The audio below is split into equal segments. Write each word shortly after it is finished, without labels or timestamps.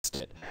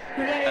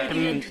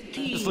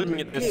just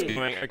looking at this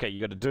going, okay,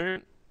 you got a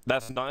Doom.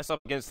 That's nice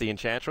up against the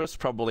Enchantress,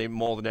 probably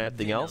more than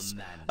anything else.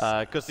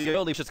 Because the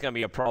early's just going to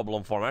be a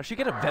problem for him. Actually,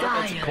 you get a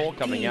Venomancer core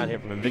coming out here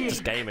from Invictus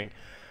Gaming.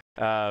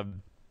 Yeah,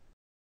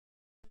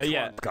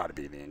 it's got to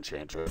be the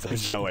Enchantress.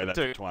 There's no way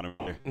that's one.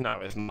 No,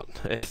 it's not.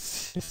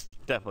 It's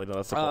definitely not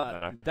a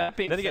support. That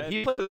being said,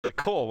 he played the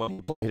core when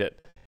he played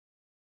it.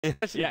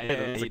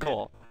 Yeah, he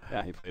core.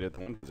 Yeah, he played it the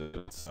one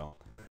position. So,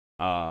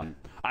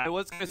 I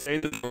was gonna say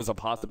that there was a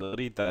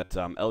possibility that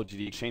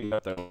LGD changed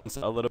up their lines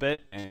a little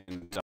bit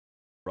and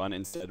run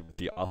instead with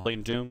the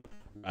offlane Doom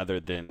rather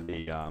than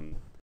the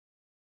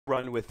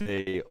run with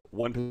a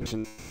one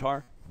position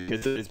car,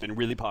 because it's been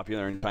really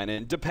popular in China,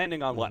 and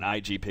depending on what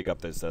IG pick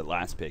up as the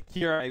last pick.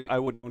 Here, I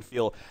wouldn't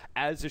feel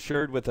as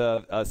assured with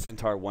a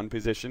Centaur 1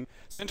 position.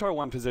 Centaur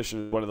 1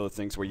 position is one of those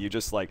things where you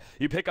just, like,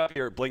 you pick up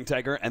your Blink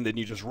Dagger, and then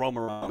you just roam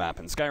around the map,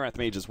 and Skywrath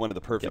Mage is one of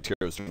the perfect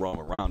heroes to roam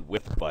around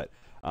with, but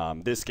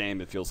this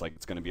game, it feels like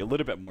it's going to be a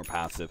little bit more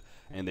passive,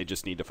 and they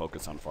just need to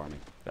focus on farming.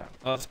 Yeah.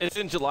 Well, it's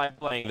in July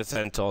playing the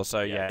Centaur,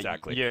 so yeah,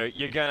 exactly.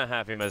 You're going to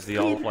have him as the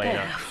old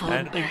player.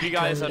 And if you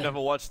guys have never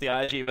watched the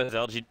IG vs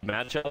LG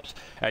matchups,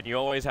 and you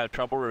always have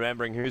trouble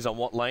remembering who's on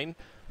what lane,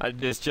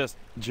 it's just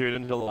June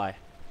and July.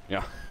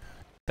 Yeah.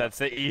 That's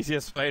the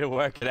easiest way to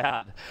work it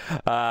out.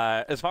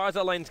 As far as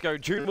our lanes go,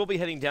 June will be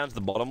heading down to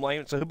the bottom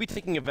lane, so he'll be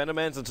taking a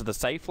Venomancer into the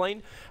safe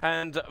lane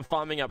and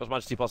farming up as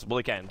much as he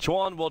possibly can.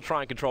 Chuan will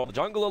try and control the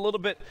jungle a little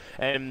bit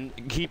and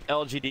keep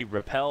LGD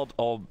repelled,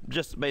 or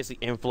just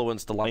basically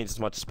influence the lanes as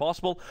much as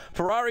possible.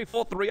 Ferrari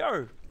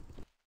 4-3-0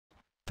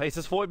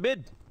 faces Void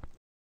mid.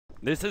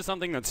 This is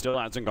something that still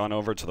hasn't gone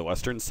over to the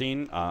Western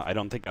scene, I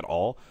don't think at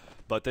all,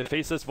 but the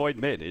Faceless Void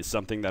mid is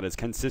something that is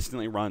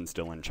consistently run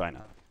still in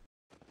China.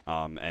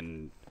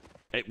 And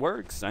it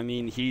works. I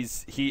mean, if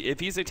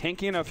he's a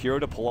tanky enough hero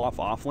to pull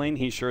off lane,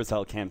 he sure as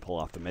hell can pull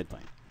off the mid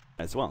lane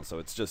as well. So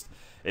it's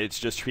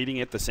just treating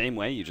it the same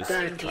way. You just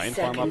try and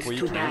farm up where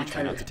you can,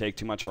 try not to take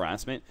too much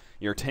harassment.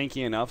 You're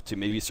tanky enough to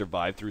maybe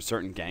survive through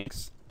certain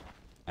ganks.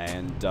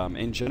 And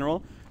in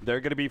general, they're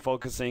going to be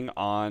focusing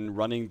on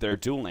running their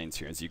dual lanes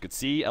here. As you could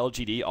see,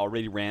 LGD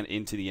already ran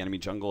into the enemy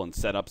jungle and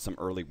set up some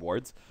early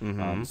wards.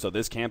 So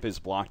this camp is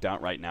blocked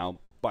out right now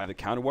by the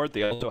counter ward.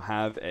 They also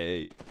have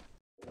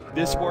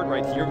this ward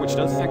right here, which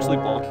doesn't actually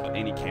block out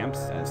any camps,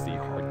 as the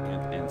hard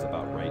camp ends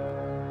about right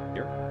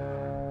here.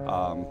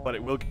 But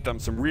it will give them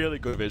some really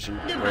good vision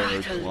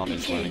where Plum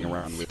is running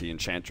around with the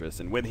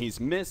Enchantress, and when he's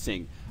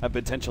missing,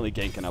 potentially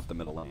ganking up the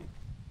middle lane.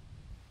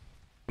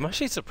 I'm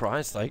actually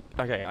surprised. Like,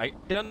 okay, I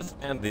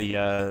understand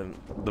the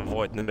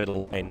Void in the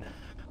middle lane,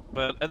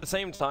 but at the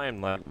same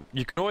time, like,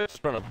 you can always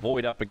run a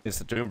Void up against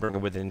the Doombringer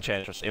with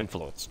Enchantress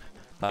influence.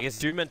 I guess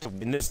Doom meant to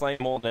win this lane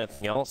more than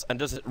anything else, and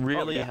does it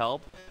really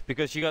help?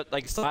 Because you got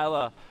like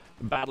Sylar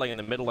battling in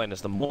the middle lane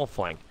as the Morph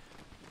flank.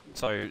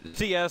 So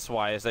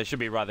CS-wise, they should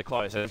be rather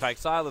close. And in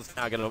fact, Sylar's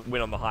now going to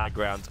win on the high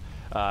ground.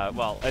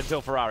 Well, until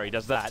Ferrari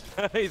does that.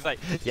 He's like,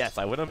 yes,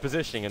 I win on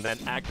positioning, and then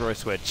aggro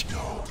switch.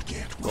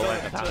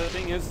 The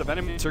thing is, the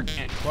Venomancer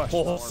can't crush.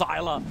 Oh,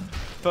 Sylar.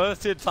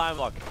 First hit time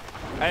lock.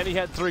 And he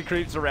had 3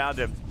 creeps around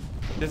him.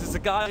 This is a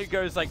guy who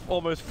goes like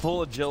almost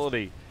full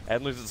agility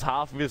and loses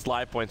half of his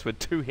life points with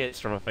 2 hits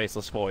from a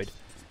Faceless Void.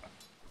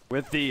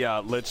 With the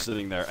Lich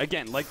sitting there.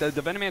 Again, like the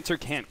Venomancer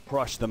can't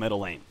crush the middle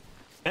lane.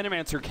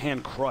 Venomancer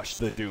can crush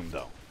the Doom,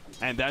 though.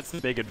 And that's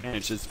the big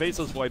advantage, is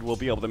Faceless Void will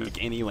be able to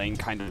make any lane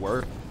kind of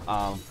work.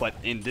 But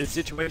in this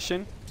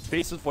situation,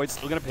 Faceless Void's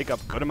still going to pick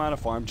up a good amount of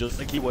farm, just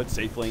like he would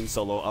safe lane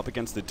solo up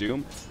against the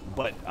Doom.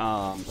 But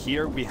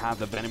here we have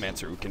the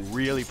Venomancer, who can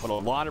really put a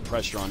lot of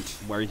pressure on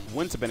where he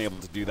wouldn't have been able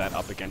to do that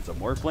up against a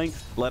Morphling,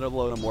 let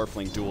alone a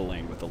Morphling dual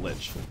lane with a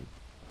Lich.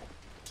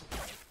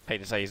 Hate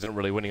to say he's not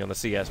really winning on the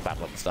CS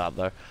battle at the start,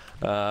 though.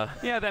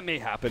 Yeah, that may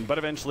happen, but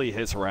eventually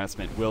his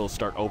harassment will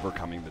start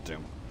overcoming the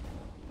Doom.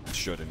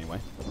 Should, anyway.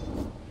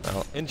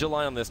 Well, in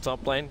July on this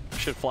top lane,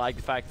 should flag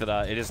the fact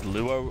that it is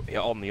Luo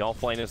on the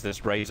off lane as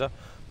this Razor,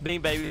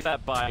 being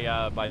babysat by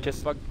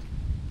Chessbug.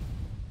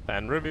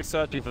 And Rubik's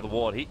searching for the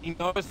ward. He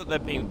knows that they're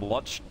being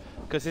watched,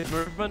 because his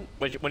movement,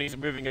 when he's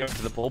moving over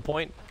to the pull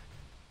point,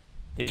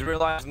 he's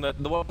realizing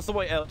that the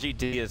way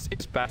LGD is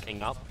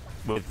backing up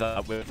with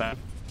that.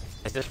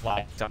 It's just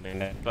flagging something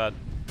there, but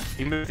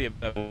he moved the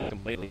wall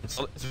completely.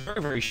 So it's a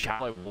very, very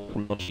shallow wall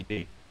from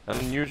LGD. An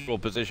unusual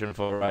position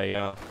for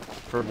a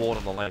ward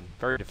on the lane.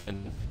 Very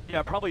defensive.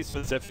 Yeah, probably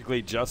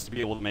specifically just to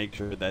be able to make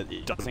sure that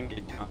it doesn't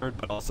get countered,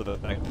 but also the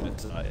fact that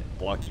it's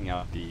blocking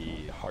out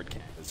the hard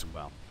camp as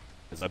well.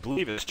 Because I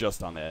believe it's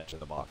just on the edge of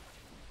the box.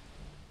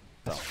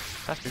 So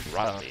that's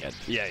right on the edge.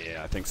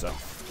 Yeah, I think so.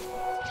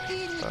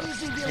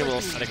 Get a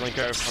little static link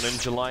over on in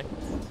July.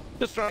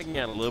 Just striking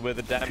out a little bit of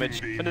the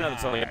damage, but now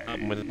that's only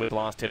happened with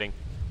last hitting.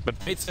 But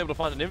Fate's able to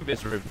find an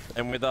Invis room,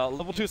 and with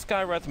level 2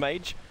 Skywrath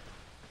Mage,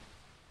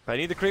 they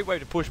need the creep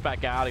wave to push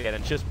back out again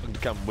and just to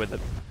come with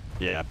it.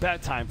 Yeah,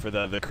 bad time for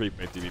the creep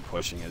wave to be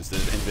pushing as the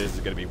Invis is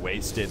going to be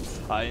wasted.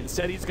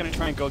 Instead, he's going to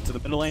try and go to the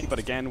middle lane, but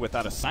again,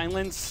 without a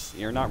silence,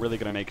 you're not really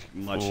going to make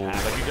much happen.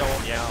 Like you go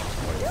on,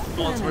 yeah.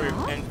 Once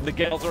move, and the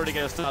Gale's already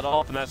going to start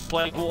off, and that's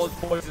Flame Wars,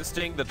 Poison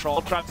Sting, the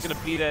Troll Trap's going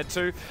to be there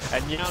too,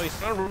 and now he's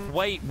going to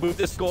wait, move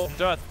this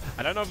Scorched Earth.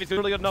 I don't know if he's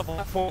really got enough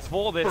life points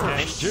for this,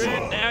 and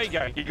June, there you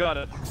go, you got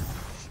it.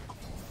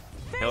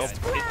 Do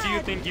you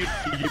think you'd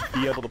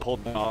be able to pull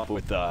that off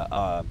with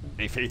a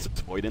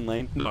Faceless Void in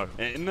lane? No.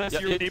 Unless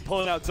you're really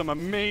pulling out some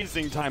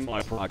amazing time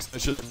life procs,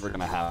 that's just never going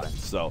to happen.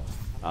 So,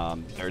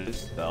 there it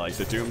is. Like,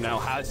 the Doom now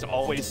has to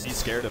always be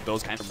scared of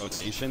those kind of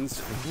rotations.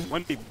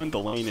 When the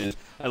lane is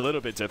a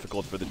little bit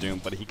difficult for the Doom,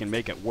 but he can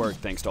make it work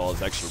thanks to all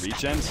his extra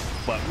regen.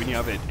 But when you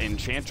have an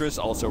Enchantress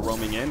also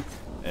roaming in,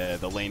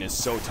 the lane is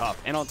so tough.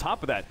 And on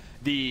top of that,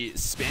 the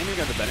spamming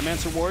of the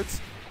Venomancer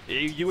wards,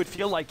 you would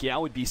feel like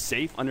Yao would be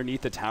safe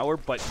underneath the tower,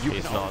 but you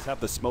can always have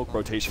the smoke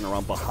rotation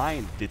around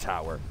behind the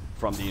tower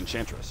from the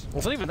Enchantress. Well,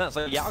 it's not even that.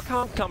 So Yao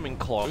can't come in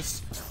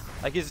close.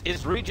 Like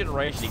his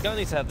regeneration, he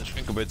needs to have the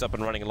Shrinker Boots up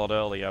and running a lot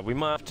earlier. We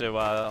might have to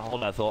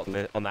hold our thought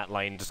on that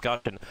lane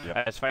discussion.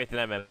 As Faith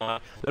and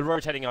MM, they're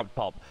rotating up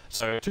top.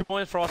 So 2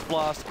 points Frost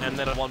Blast and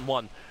then a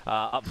 1-1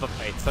 up for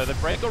Faith. So the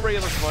break already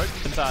on the smoke.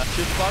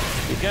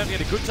 Chipbug, he's going to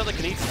get a good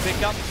telekinesis to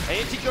pick up.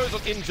 And he goes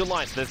on in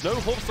July, so there's no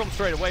Hoofstorm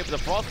straight away, but the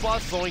Frost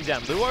Blast slowing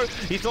down Luo.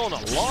 He's on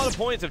a lot of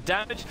points of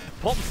damage.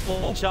 Pops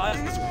full charge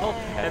as well,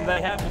 and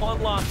they have one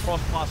last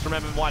Frost Blast from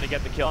MMY to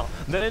get the kill.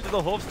 Then into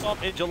the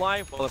Hoofstorm in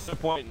July. Well, there's no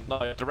point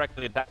directly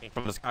attacking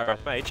from the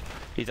Skygraph Mage.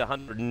 He's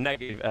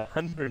negative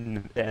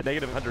 112.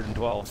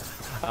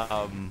 He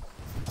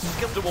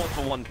comes to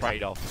 1-for-1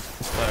 trade-off.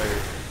 So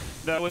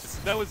that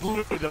was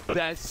literally the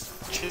best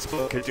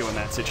Chispa could do in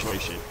that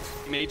situation.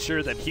 He made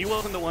sure that he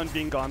wasn't the one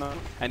being gone on,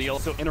 and he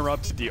also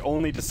interrupted the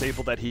only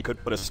disable that he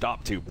could put a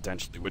stop to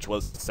potentially, which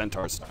was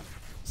Centaur stun.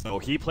 So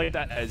he played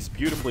that as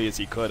beautifully as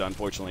he could.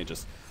 Unfortunately,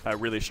 just a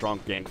really strong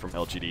gank from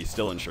LGD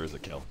still ensures a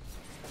kill.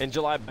 In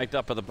July, backed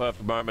up at the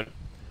perfect moment.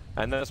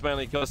 And that's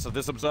mainly because of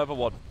this Observer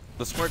Ward.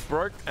 The smoke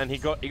broke, and he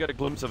got a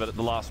glimpse of it at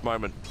the last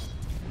moment.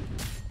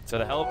 So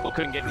the Hellpool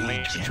couldn't get any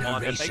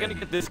on. If they're going to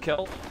get this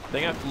kill,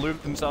 they're going to have to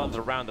loop themselves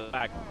around the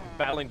back,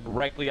 battling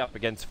directly up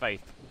against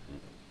Faith.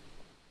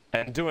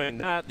 And doing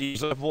that, the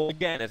Observer Ward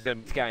again is going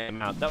to be scaring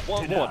him out. That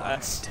one ward,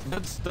 that's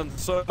done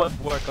so much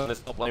work on this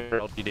top lane for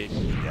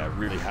LGD. Yeah, it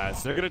really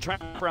has. They're going to try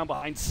and wrap around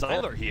behind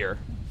Sylar here.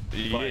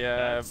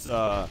 Yeah,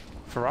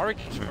 Ferrari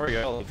keeps very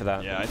early for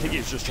that. Yeah, I think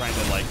he's just trying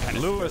to, like, kind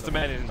of... Lewis, the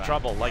man, is in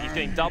trouble. Like, he's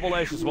getting double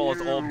ace as well as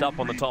orbed up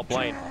on the top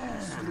lane.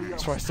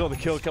 That's where I saw the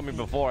kill coming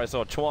before I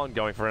saw Chuan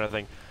going for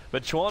anything.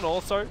 But Chuan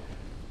also...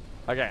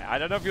 Okay, I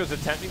don't know if he was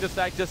attempting to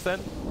stack just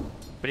then,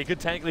 but he could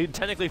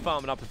technically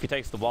farm it up if he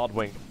takes the Wild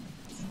Wing.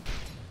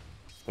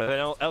 With an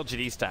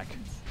LGD stack,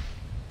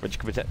 which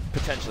could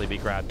potentially be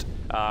grabbed.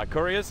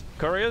 Couriers,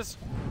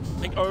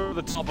 think over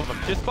the top of him.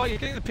 Just by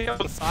getting the pick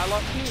up on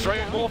Sylar,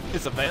 straight morph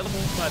is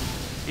available, but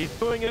he's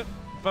doing it,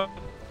 but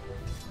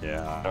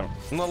yeah,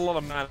 not a lot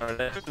of mana,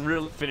 and it didn't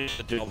really finish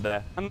the job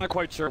there. I'm not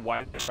quite sure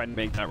why they're trying to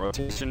make that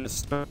rotation,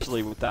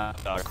 especially with that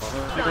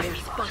corner.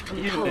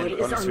 Even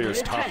Chronosphere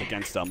is tough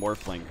against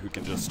Morphling, who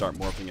can just start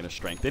morphing into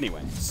strength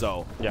anyway.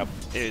 So, yep,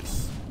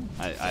 it's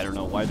I don't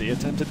know why they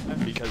attempted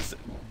that, because the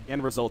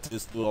end result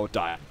is low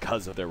die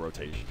because of their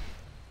rotation.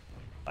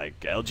 Like,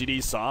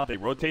 LGD saw, they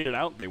rotated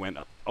out, they went,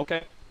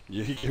 okay,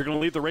 you're going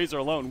to leave the Razor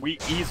alone. We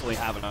easily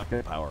have enough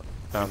power.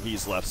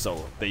 He's left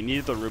solo. They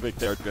needed the Rubik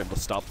there to be able to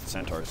stop the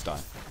Centaur stun.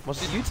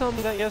 Was it you telling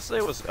me that yesterday?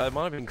 It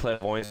might have been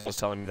Clairvoyance was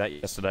telling me that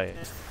yesterday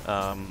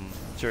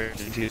during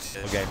the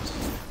GCL games.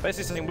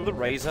 Basically saying with the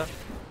Razor,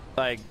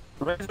 like,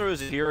 Razor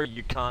is a hero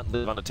you can't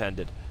live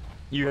unattended.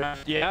 You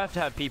have to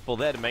have people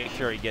there to make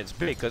sure he gets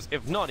big, because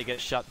if not, he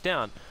gets shut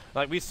down.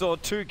 Like, we saw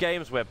 2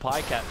 games where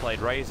Pycat played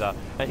Razor,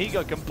 and he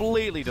got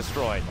completely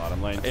destroyed. Bottom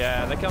lane.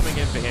 Yeah, they're coming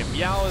in for him.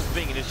 Yao is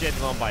being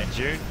initiated on by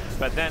June,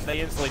 but then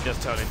they instantly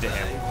just turn into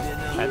him.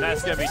 And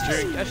that's going to be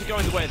June actually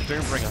going the way of the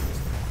Doombringer.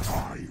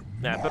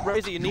 Yeah, but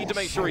Razor, you need to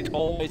make sure he's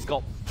always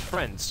got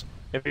friends.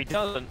 If he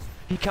doesn't,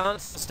 he can't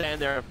stand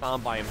there and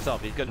farm by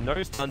himself. He's got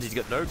no stuns, he's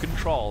got no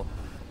control.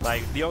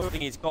 Like, the only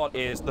thing he's got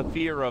is the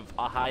fear of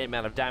a high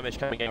amount of damage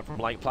coming out from,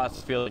 like,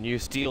 Plastic Field, and you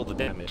steal the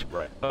damage.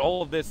 Right. But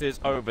all of this is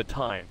over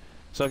time.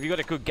 So if you've got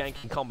a good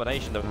ganking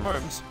combination of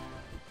homes,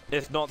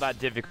 it's not that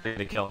difficult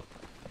to kill.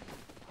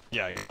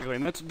 Yeah, exactly.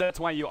 And that's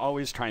why you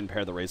always try and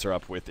pair the Razor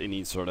up with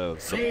any sort of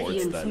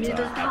supports that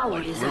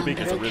like, Rubik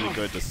is a really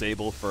good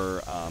disable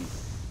for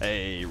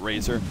a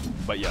Razor,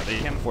 but yeah, they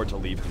can't afford to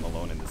leave him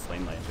alone in this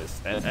lane like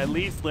this. At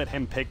least let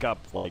him pick up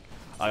like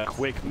a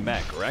quick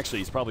mech, or actually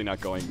he's probably not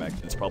going mech,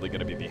 it's probably going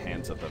to be the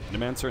hands of the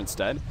Venomancer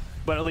instead,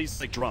 but at least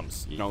like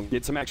drums, you know,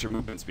 get some extra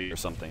movement speed or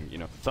something, you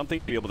know, something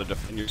to be able to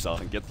defend yourself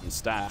and get some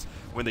stats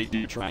when they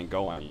do try and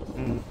go on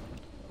you.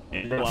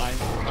 In line.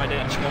 I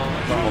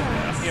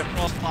did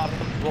Frostbite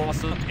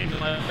Blossom into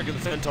the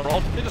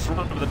Centaur. They just run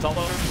over the top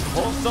of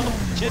him. Also,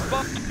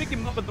 Chipbug, pick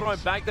him up and throw him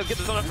back. They'll get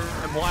this on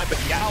and wide, but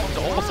Yao's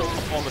also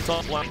up on the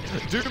top lane,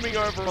 dooming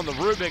over on the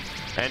Rubik.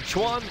 And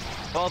Chuan,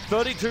 well,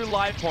 32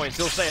 life points.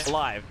 He'll stay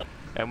alive.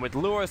 And with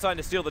Luo starting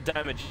to steal the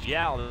damage,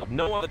 yeah,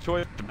 no other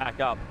choice to back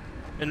up.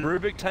 And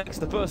Rubik takes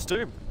the first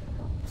Doom.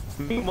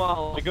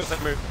 Meanwhile, because they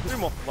move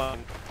Doom off the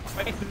lane,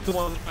 Faith is the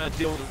one trying to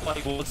deal with the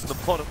play towards the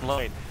bottom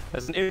lane.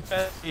 There's an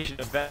infestation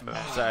of Batman,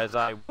 so as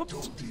I...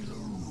 Whoops.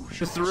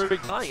 Just the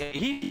Rubik dying.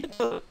 He...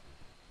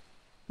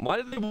 Why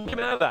did they walk him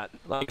out of that?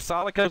 Like,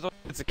 Sala goes off,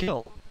 it's a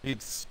kill.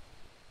 It's...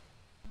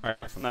 I'm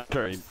not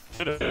sure he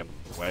should have been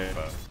away,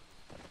 but...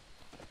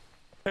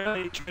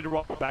 Apparently he tried to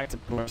rock back to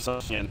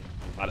Marcelian,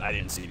 but I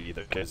didn't see it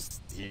either, because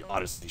he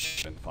honestly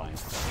should have been fine.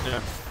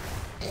 Yeah.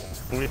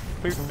 We've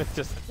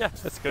just... Yeah,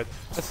 that's good.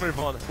 Let's move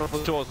on.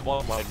 Not towards the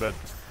bottom lane, but...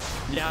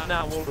 Yeah,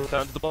 now we'll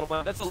return to the bottom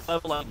lane. That's a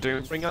level up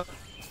Doombringer.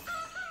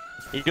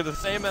 You get the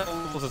same amount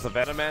of levels as the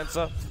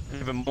Venomancer,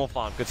 even more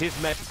fun, because his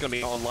mech is going to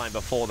be online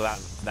before that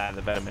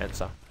the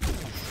Venomancer.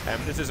 And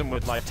this isn't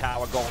with like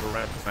Tower Gold or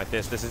anything like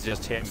this. This is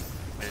just him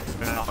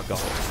with Tower Gold.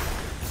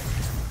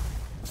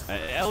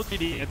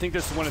 LGD, I think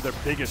this is one of their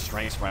biggest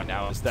strengths right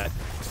now, is that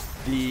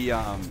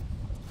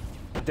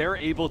they're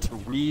able to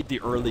read the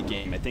early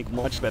game, I think,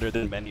 much better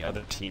than many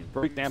other teams.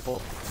 For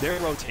example, their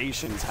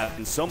rotations have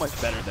been so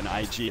much better than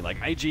IG. Like,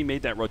 IG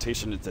made that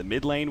rotation into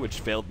mid lane,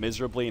 which failed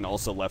miserably and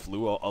also left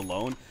Luo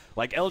alone.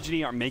 Like,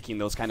 LGD aren't making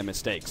those kind of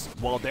mistakes.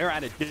 While they're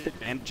at a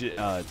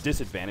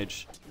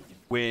disadvantage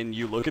when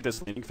you look at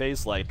this laning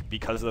phase, like,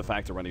 because of the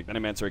fact they're running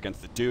Venomancer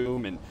against the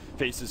Doom, and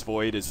Face's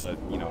Void is,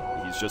 you know,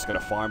 he's just going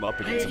to farm up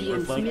against some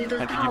Riftling. And then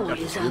you've got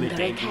this really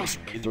dangerous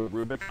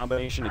Rubik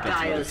combination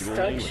against another dual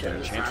lane with their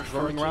enchanters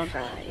rolling around.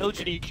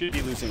 LGD should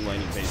be losing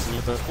laning phase,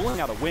 and they're pulling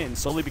out a win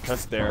solely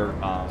because their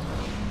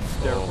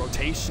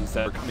rotations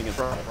that are coming in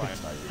front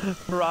of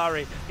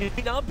Ferrari, he's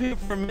been up here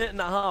for a minute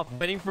and a half,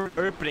 waiting for an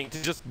opening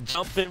to just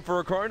jump in for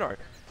a chrono.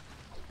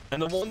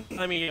 And the one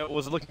time he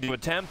was looking to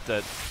attempt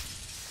it,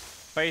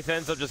 Faith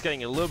ends up just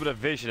getting a little bit of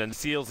vision and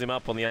seals him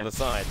up on the other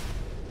side.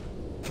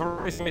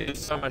 Ferrari's wasted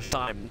so much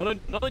time. Not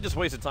only just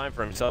wasted time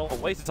for himself, but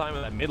wasted time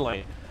in that mid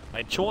lane.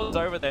 Like, Chor's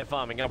over there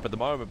farming up at the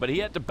moment, but he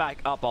had to back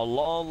up a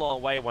long,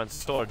 long way once he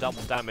saw a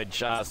double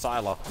damage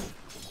Sylar.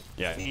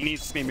 Yeah, he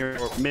needs to be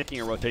making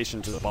a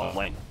rotation to the bottom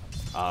lane.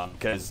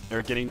 Because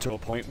they're getting to a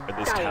point where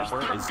this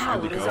tower is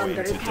going to go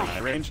into deny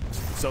range.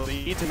 So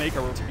they need to make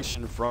a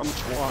rotation from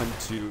Chuan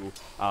to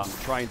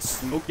try and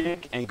smoke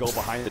gank and go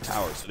behind the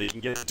tower so they can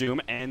get Doom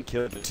and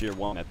kill the tier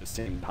 1 at the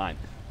same time.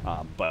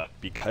 But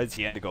because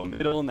he had to go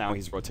middle, now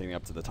he's rotating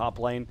up to the top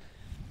lane.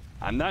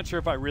 I'm not sure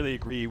if I really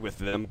agree with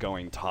them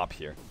going top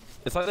here.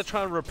 It's like they're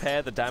trying to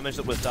repair the damage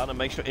that was done and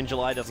make sure In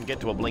July doesn't get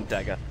to a Blink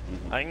Dagger.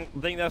 I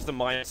think that's the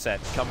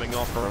mindset coming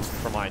off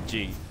from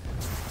IG.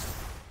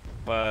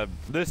 But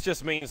this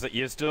just means that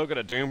you're still got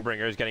a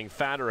Doombringer who's getting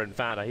fatter and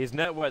fatter. His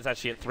net worth is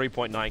actually at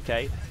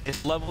 3.9k.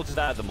 His level to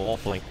that at the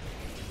Morphling.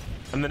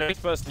 And the next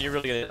person you're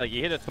really gonna, like,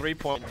 you hit a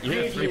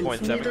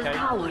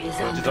 3.7k, which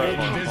is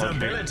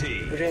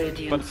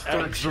over. But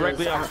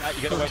directly after that,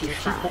 you gotta go to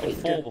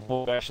 2.4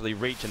 before you actually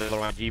reach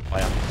another IG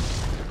player.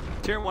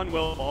 Tier 1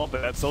 will evolve,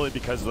 but that's solely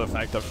because of the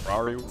fact that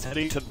Ferrari was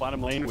heading to the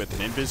bottom lane with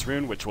an Invis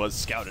rune, which was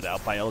scouted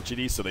out by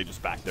LGD, so they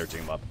just backed their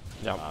team up,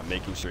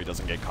 making sure he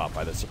doesn't get caught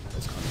by this.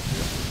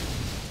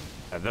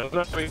 And they're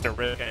not doing the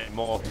risk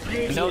anymore.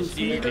 Radiant's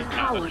middle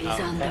tower is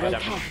under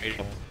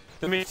attack.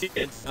 The means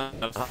it's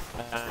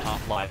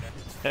half-life.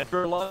 And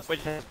for a lot,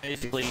 which has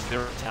basically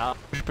zero tower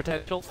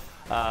potential,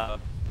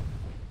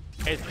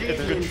 it's a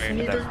good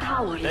trade for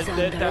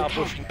them. They're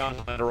pushing on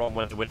later on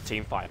when to win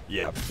team fight.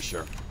 Yeah, for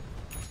sure.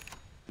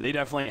 They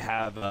definitely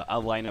have a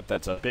lineup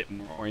that's a bit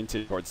more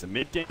oriented towards the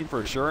mid game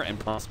for sure, and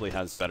possibly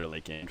has better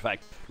late game. In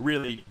fact,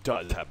 really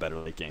does have better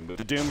late game. With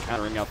the Doom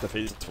countering out the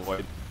Face's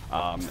Void,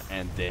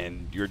 and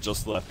then you're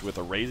just left with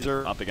a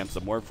Razor up against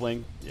the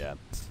Morphling. Yeah,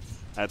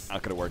 that's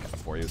not going to work out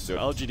for you. So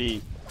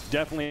LGD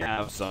definitely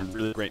have some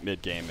really great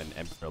mid game and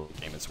better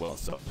late game as well.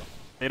 So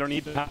they don't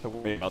need to have to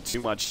worry about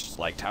too much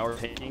like tower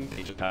taking.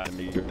 They just have to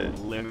make sure that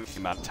limit the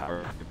amount of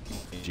tower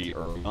PG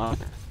early on.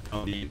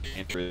 The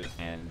interest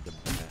and the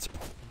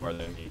where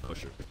they need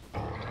pusher.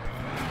 Up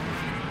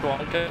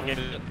on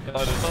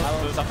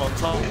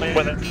top lane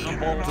with it.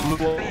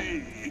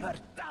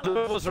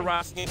 Luo was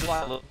harassing him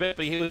a little bit,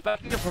 but he was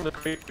backing up from the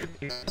creep.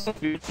 He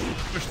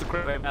pushed the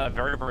creep out a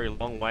very, very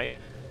long way.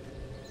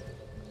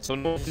 So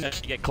in order to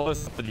actually get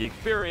close for the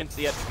experience,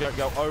 he had to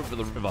go over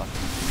the river.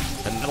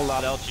 And that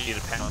allowed LGD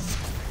to pounce.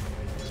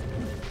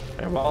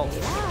 And well,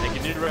 they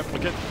can do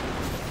replicate.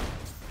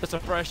 Just a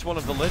fresh one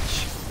of the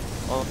Lich.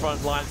 On the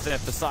front line set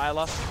for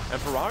Sylar,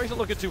 and Ferrari's not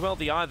looking too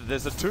healthy either.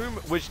 There's a Tomb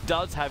which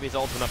does have his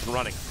ultimate up and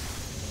running.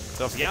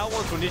 So if Yao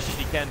wants to initiate,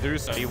 he can do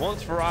so. He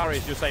wants Ferrari,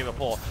 as you were saying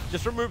before.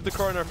 Just remove the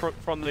chrono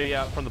from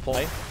the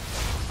play.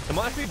 It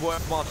might be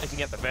worthwhile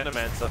taking out the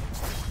Venomancer.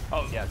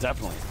 Oh yeah,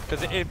 definitely.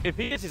 Because if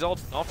he gets his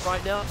ultimate off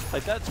right now,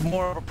 like that's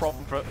more of a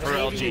problem for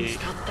LGD.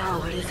 Top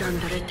tower is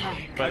under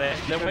attack. But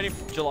they're waiting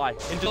for July.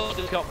 And July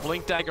just got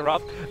Blink Dagger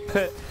up.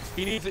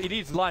 he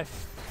needs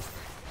life.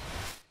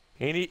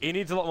 He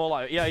needs a lot more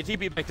life. Yeah, he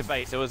TP'd back to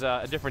base. It was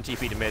a different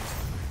TP to mid.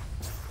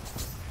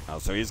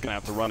 So he's going to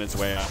have to run his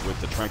way out with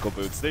the Tranquil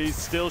Boots. They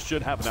still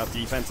should have enough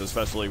defense,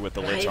 especially with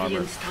the Lich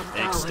Armor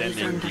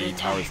extending the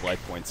tower's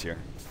life points here.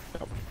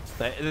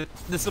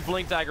 This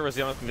Blink Dagger was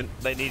the only thing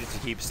they needed to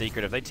keep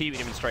secret. If they TP'd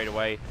him straight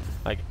away,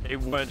 like, they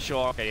weren't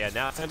sure. Okay, yeah,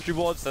 now Sentry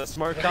Wards, the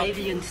Smoke Up.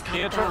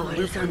 They're trying to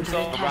loop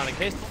themselves around in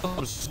case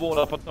there's sword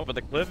up on top of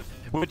the cliff,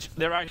 which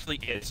there actually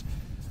is.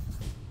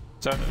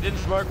 So if it didn't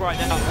smoke right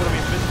now, it would have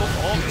been visible.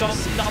 All top,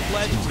 stop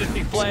ledge,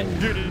 50 flare,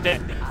 unit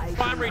dead.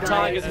 Primary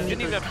target,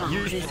 didn't even have to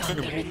use the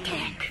tomb.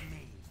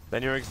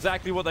 Then you're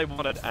exactly what they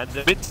wanted. And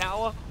the mid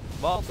tower,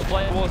 well, the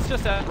player was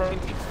just out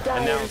range,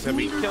 and now it's going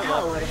to be killed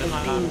off.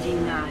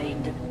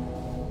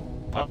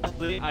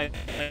 Honestly, I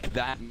think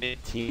that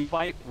mid-team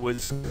fight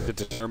was to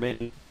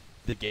determine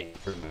the game.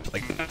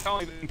 Like, that's how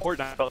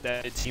important I felt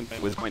that team fight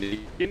was going to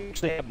be. Didn't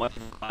actually have much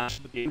of a clash.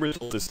 The game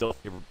result is still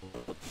favorable.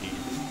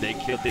 They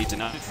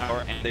denied the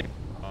tower, and they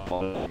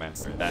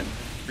master. That's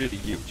really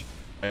huge.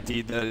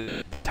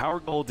 The tower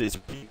gold is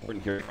really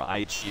important here for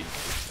IG.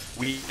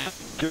 We have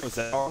heroes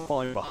that are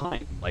falling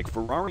behind. Like,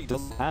 Ferrari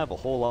doesn't have a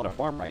whole lot of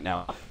farm right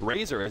now.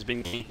 Razor has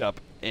been ganked up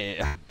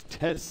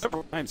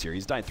several times here.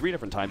 He's died 3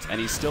 different times,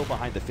 and he's still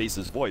behind the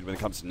Face's Void when it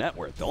comes to net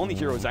worth. The only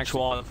hero who's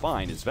actually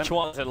fine is Venom.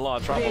 Chuan's in a lot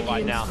of trouble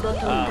right now.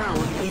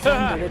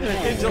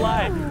 In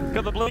July,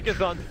 got the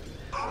blinkers on.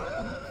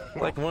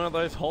 Like one of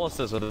those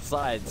horses with the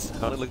sides.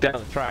 I look down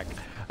the track.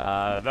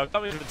 They're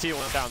coming to the tier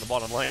 1 down the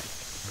bottom lane.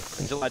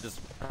 In July just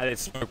had his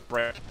smoke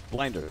break.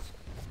 Blinders.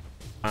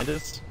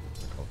 Blinders?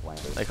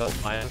 Blinders. They call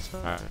it blinders?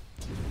 Alright.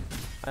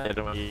 I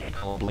don't know if you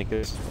call them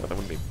blinkers, but they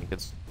wouldn't be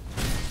blinkers.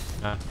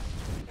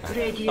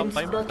 Radiant's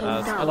bottom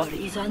tower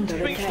is under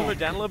Bring Slumber attack.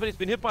 down a little bit, he's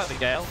been hit by the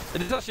Gale.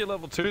 It is actually a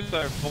level 2,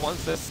 so for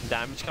once there's some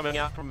damage coming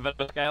out from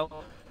Venom's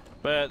Gale.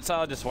 But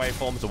Salah just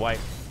waveforms away.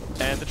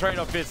 And the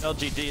trade-off is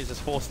LGD is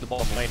just forced to the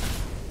bottom lane.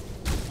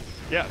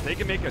 Yeah, if they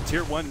can make a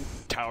tier 1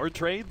 tower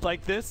trade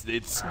like this,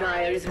 it's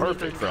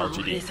perfect for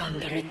LGD.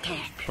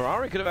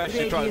 Ferrari could have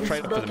actually tried to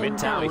trade up for the mid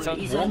tower.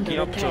 He's walking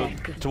up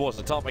towards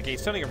the top. Okay,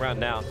 he's turning around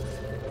now.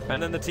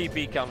 And then the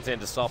TP comes in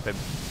to stop him.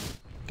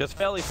 Because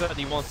fairly certain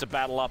he wants to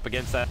battle up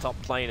against that top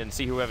lane and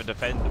see whoever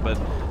defends it. But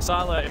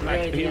Sylar, in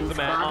fact, heals the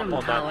man up on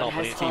that top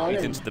and he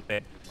TP's into the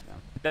pit.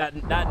 That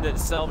in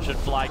itself should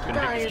flag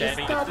Convict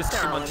standing. If this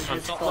is much on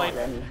top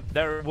lane,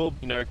 there will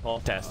be no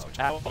contest.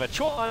 However,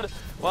 Chuan,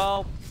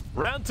 well,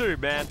 round 2,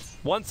 man.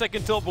 1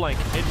 second till blink.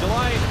 In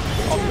July,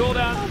 on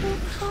cooldown.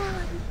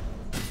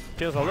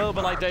 Feels a little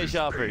bit like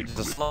Deja Vu, just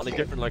a slightly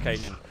different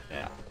location.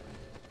 Yeah.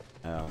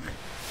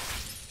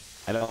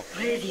 I don't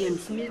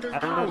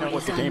Know know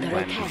what the game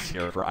plan is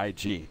here for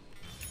IG.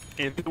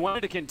 If they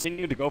wanted to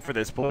continue to go for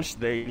this push,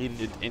 they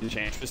needed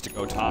Enchantress to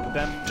go top of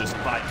them, just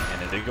 5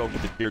 minutes. They go for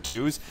the tier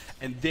 2s,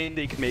 and then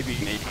they can maybe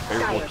make a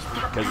variable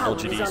because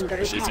LGD's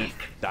push isn't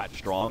that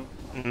strong.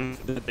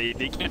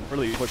 They can't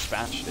really push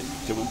fast.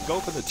 To go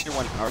for the tier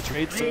 1 power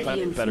trade,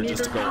 sometimes it's better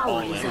just to go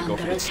all in and go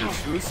for the tier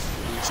 2s.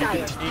 So you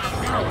can take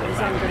control of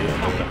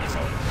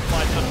that.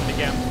 500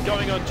 again.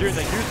 Going on June,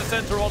 they use the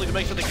center rolling to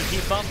make sure they can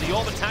keep up. The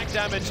orb attack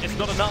damage is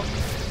not enough.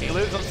 He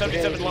lives on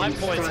 77 life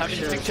points, having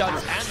 6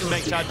 charges and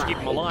make charge to keep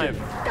him alive.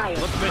 Not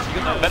to mention, you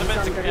got that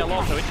Venomantic tail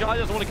off, so Injai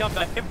doesn't want to come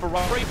back in for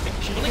Ferrari.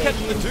 She only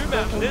catches the 2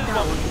 match. This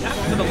one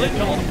happens to the Lich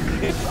hold.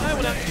 Injai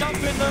would have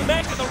jumped in the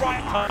neck at the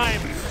right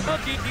time.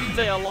 LGD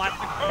stay alive.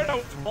 The Chrono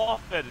is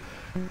waffed.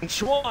 And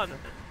Chuan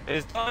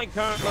is dying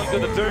currently to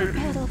the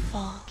Doom.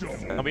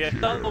 There'll be a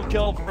double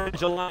kill for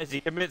July as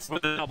he commits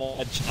with a double.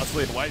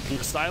 Justly the white team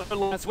style for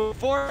last one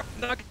before.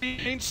 Not gonna be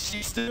changed.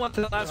 She still wants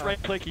the last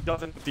right click. He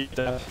doesn't beat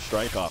the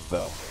strike off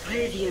though.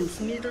 And he's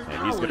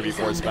gonna be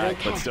forced back,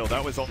 but still,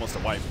 that was almost a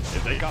wipe.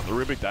 If they got the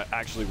Rubik, that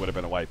actually would have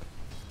been a wipe.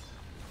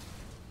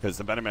 Because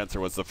the Venomancer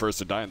was the first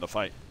to die in the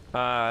fight.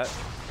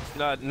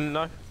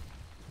 No.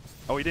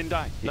 Oh, he didn't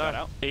die. He got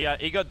out.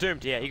 He got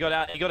doomed. Yeah, he got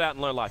out. He got out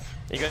in low life.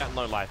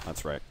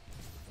 That's right.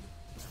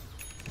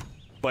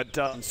 But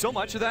so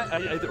much of that,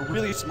 a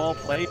really small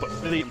play, but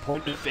really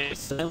important to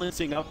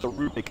silencing up the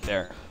Rubik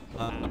there.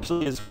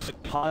 Actually has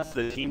caused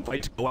the team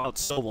fight to go out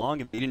so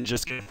long and they didn't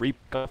just get free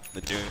pick up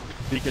the Doom.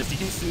 Because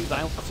the instant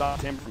silence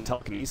stopped him from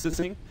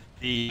telekinesising,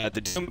 the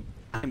Doom,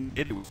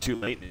 it was too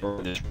late. They were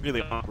in this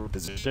really awkward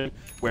position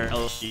where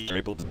LG are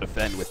able to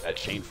defend with that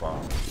Chain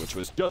Frost, which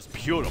was just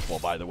beautiful,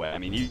 by the way. I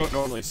mean, you don't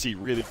normally see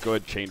really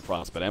good Chain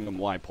Frost, but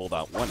MMY pulled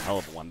out one hell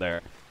of a one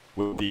there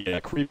with the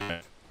creep.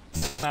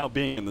 Now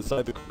being in the side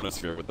of the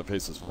chronosphere with the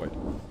Faceless Void.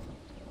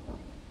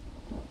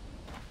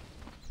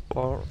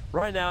 Well,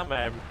 right now,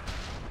 man,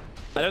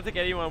 I don't think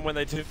anyone, when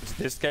they took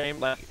this game,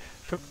 like,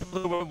 for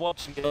people who were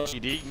watching the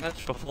LGD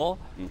match before,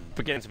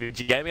 against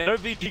VG Gaming, I know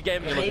VG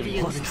Gaming are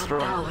looking really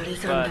strong,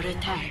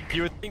 but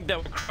you would think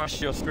that would crush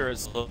your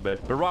spirits a little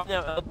bit. But right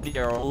now, LGD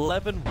are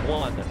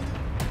 11-1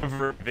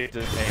 over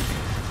Victor's game.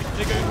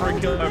 They're going for a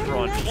kill over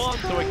on Chuan,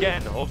 so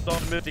again, also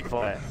on Mystic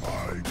Flare.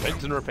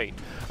 Rinse and repeat.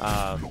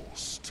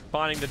 Just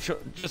finding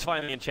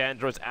the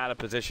Enchantress out of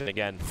position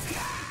again.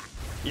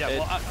 Yeah,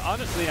 well,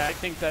 honestly, I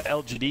think that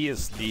LGD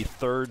is the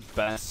 3rd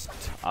best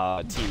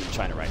team in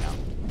China right now.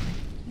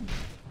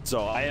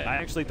 So I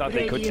actually thought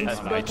they could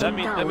test IG.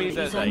 That means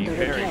there's a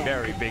very,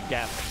 very big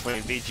gap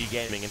between VG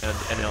Gaming and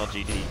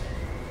LGD.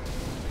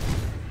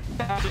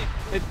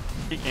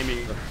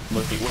 Gaming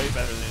looking way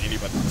better than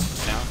anybody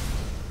else now.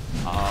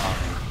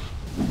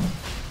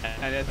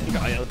 And I think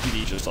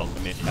LGD just also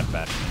made that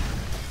bad.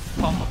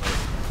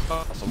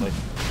 Possibly.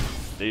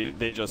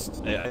 They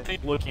just, I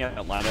think looking at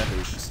Atlanta, it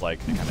was just like,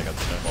 they kind of got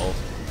snowballed,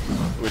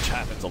 which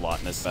happens a lot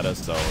in this meta,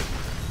 so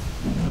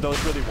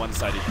those really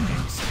one-sided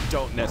games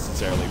don't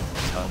necessarily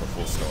tell the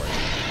full story.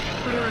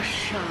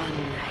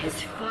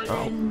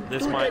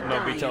 This might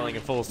not be telling a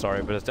full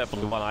story, but it's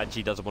definitely one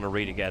IG doesn't want to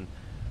read again.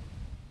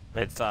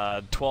 It's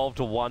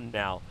 12-1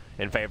 now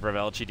in favor of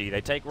LGD. They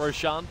take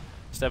Roshan,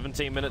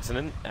 17 minutes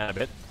and a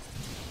bit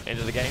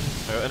into the game.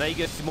 So an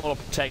Aegis more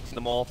protecting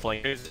the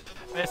Morphling, who's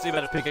basically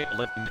better pick up the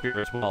Linking Spear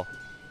as well.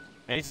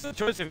 And it's a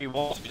choice if he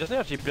wants. He doesn't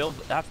actually have to build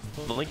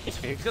the Linking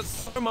Spear. He's got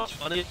so much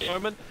money at the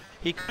moment.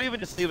 He could even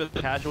just leave it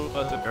as casual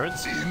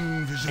perseverance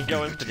and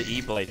go into the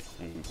E-Blade.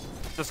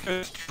 Just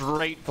go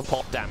straight for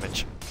pop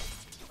damage.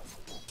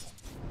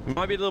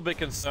 Might be a little bit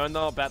concerned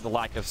though about the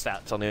lack of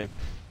stats on him.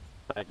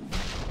 Like,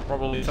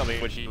 probably something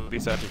which you would be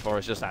searching for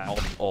is just that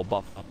or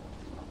buffer.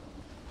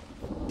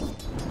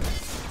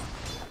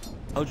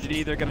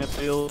 LGD, they're gonna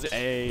build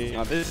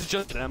a. This is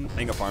just them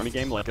playing a farming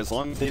game. Like, as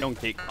long as they don't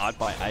get caught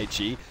by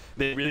IG,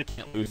 they really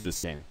can't lose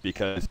this game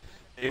because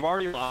they've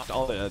already lost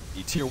all the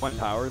tier 1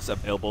 towers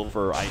available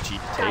for IG to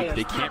take.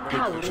 They can't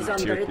really go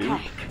to tier 2,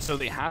 so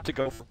they have to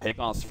go for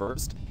pickoffs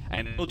first.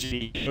 And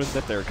LGD knows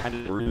that they're kind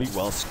of really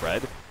well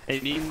spread.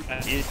 It means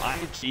that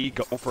if IG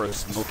go for a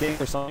smoking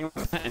or something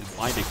like that and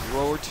find a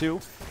hero or two,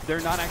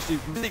 they're not actually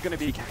really going to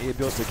be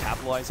able to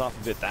capitalize off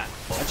of it that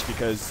much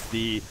because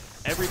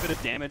every bit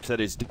of damage that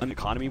is done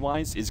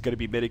economy-wise is going to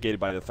be mitigated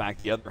by the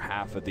fact the other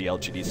half of the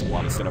LGD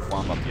squad is going to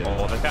farm up the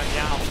other. Oh, they've got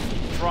Yao.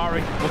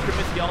 Ferrari will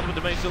commit the ultimate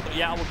to make sure that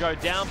Yao will go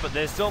down, but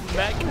there's still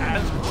Mech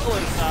as well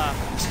as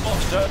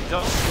Scorched Earth.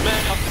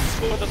 Mech up to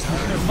score the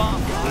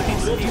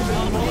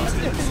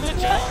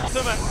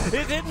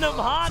He's hitting them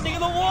hard near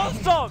the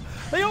Warstorm.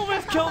 They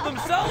almost killed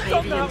themselves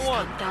on that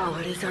one.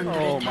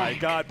 Oh my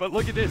god, but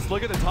look at this.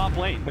 Look at the top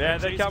lane. Yeah,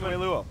 they're coming.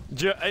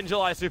 In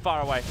July, too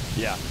far away.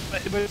 Yeah.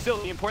 But still,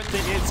 the important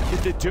thing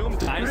is the Doom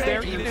dies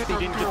there, even if they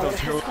didn't get those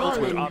hero kills,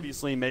 would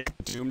obviously make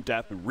the Doom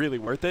death really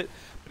worth it.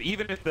 But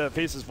even if the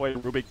Faces Void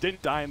and Rubik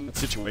didn't die in that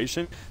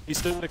situation, he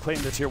still would have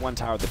claimed the tier 1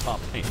 tower at the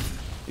top lane.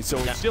 So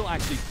it's still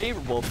actually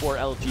favorable for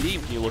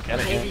LGD when you look at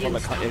it from a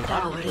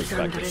economy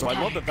perspective. So I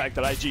love the fact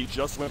that IG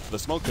just went for the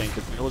smoke gank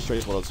because it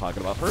illustrates what I was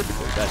talking about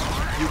perfectly. That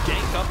you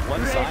gank up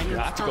one side, you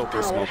have to go for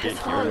a smoke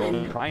gank here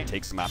and try and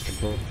take some map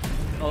control.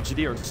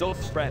 LGD are so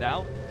spread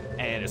out,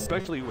 and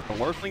especially with the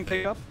Morphling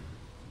pickup,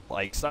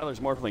 like Styler's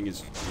Morphling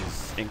is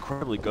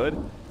incredibly good.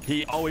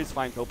 He always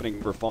finds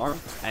opening for farm,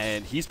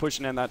 and he's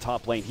pushing in that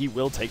top lane. He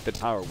will take the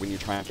tower when you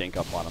try and gank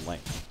up bottom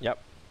lane.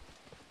 Yep.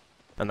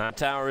 And that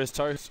tower is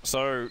toast.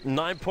 So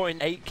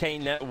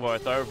 9.8k net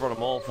worth over on a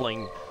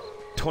Morphling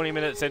 20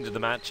 minutes into the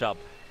matchup.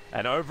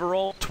 And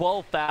overall,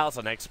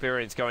 12,000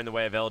 experience going the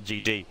way of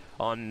LGD.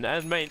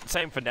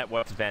 Same for net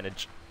worth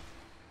advantage.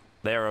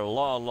 They're a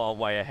long, long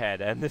way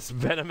ahead. And this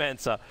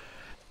Venomancer,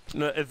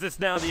 is this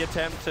now the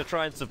attempt to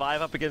try and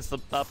survive up against the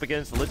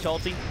Lich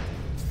ulti?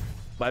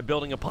 By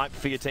building a pipe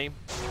for your team?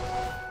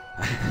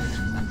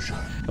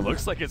 It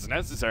looks like it's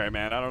necessary,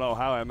 man. I don't know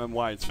how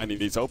MMY is finding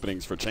these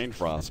openings for Chain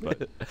Frost, but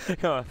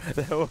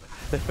there were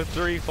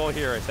 3-4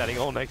 heroes standing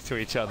all next to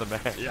each other,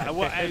 man. Yeah,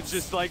 well, it's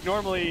just like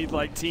normally,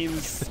 like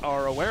teams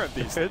are aware of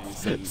these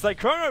things. It's like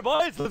Chrono,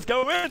 boys, let's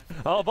go in.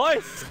 Oh,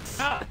 boys.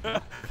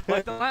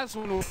 Like the last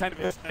one was kind of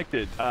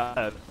expected.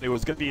 It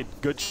was going to be a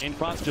good Chain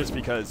Frost just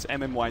because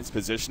MMY's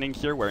positioning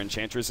here, where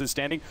Enchantress is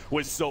standing,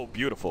 was so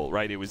beautiful,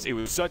 right? It was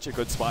such a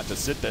good spot to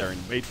sit there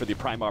and wait for the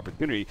prime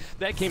opportunity.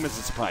 That came as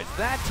a surprise.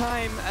 That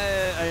time,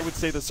 I would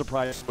say the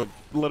surprise was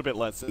a little bit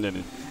less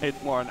than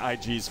it's more on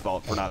IG's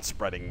fault for not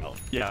spreading well.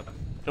 Yeah.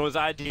 It was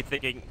IG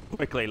thinking,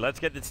 quickly, let's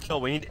get this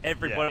kill. We need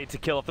everybody to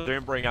kill off the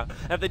Doombringer.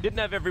 If they didn't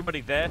have everybody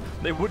there,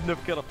 they wouldn't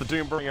have killed off the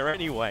Doombringer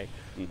anyway.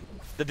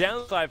 The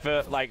downside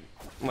for like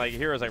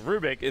heroes like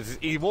Rubik is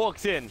he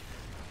walks in,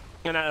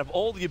 and out of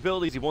all the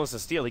abilities he wants to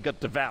steal, he got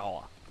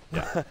Devour.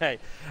 Yeah. Hey,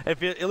 if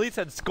he at least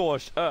had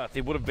Scorched Earth,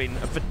 he would have been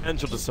a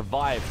potential to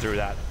survive through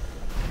that.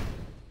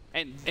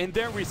 And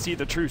there we see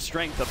the true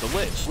strength of the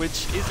Lich,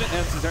 which isn't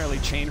necessarily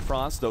Chain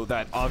Frost, though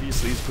that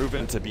obviously is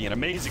proven to be an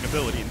amazing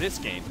ability in this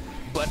game.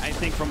 But I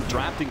think from a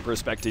drafting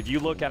perspective, you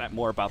look at it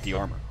more about the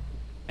armor.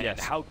 And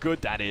how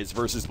good that is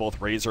versus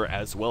both Razor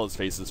as well as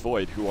Faces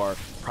Void, who are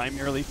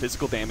primarily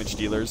physical damage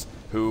dealers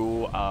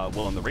who,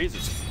 well, in the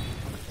Razor's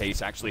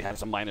case, actually have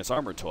some minus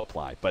armor to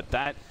apply. But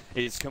that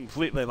is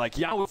completely, like,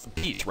 Yao is a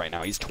beast right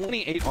now. He's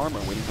 28 armor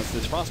when he has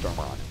this Frost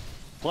armor on him.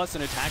 Plus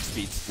an attack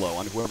speed slow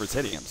on whoever's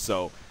hitting him.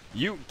 So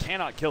you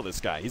cannot kill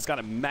this guy. He's got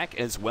a mech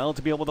as well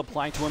to be able to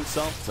apply to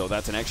himself, so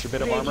that's an extra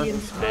bit of armor.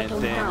 And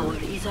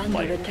then,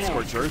 like,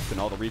 Scorched Earth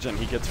and all the regen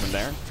he gets from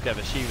there. To have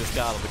a Shiva's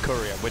Guard of the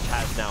Courier, which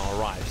has now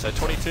arrived. So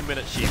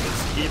 22-minute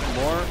Shivas. Even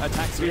more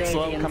attack speed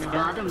slow coming in.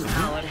 Bottom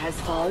tower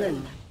has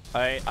fallen.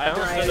 I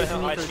also know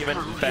how IGN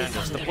mentioned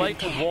bandits. The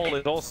blade wall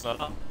is also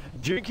up.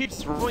 June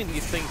keeps throwing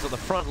these things on the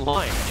front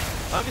line.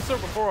 I've saw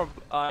it before.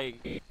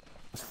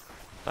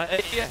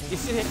 Yeah, you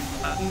see it.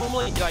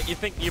 Normally, like, you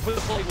think you put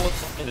the blade wall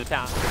in the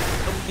town,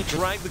 and you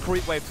drag the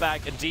creep wave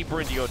back and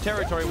deeper into your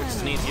territory, which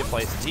is an easier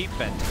place to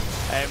defend.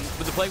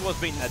 With the blade walls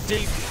being that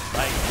deep,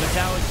 like the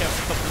tower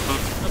kept,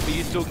 but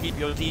you still keep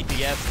your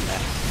DPS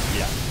there.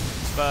 Yeah.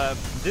 But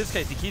in this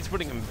case, he keeps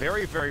putting them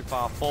very, very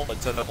far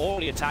forward, so they're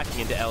already attacking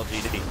into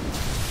LGD.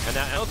 And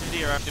now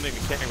LGD are actually not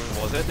even caring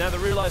what was it. Now they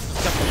realise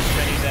there's a couple of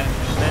many there,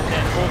 and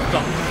then all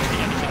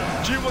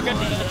stopped. June will get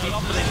the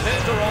opposite.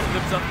 They're rolling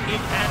themselves in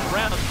and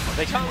round.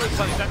 They can't really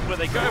tell exactly where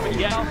they go, but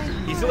yeah,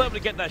 he's still able to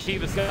get that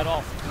Shiva skirt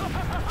off.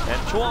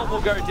 And Chuan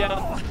will go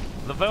down.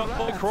 The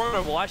Velvet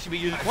Chrono will actually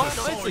be used quite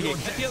nicely here.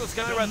 Because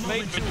the Skyraz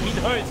made, but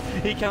he knows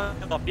he can't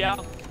get off. Yeah.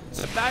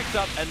 So backed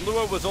up, and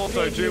Luo was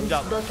also doomed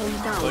up. So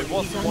he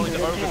wasn't wanting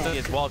to overstay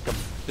his welcome.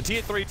 The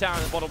tier 3 tower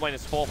in the bottom lane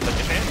is forfeit.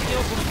 If anything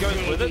else will be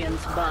going with it,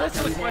 there's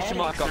still a question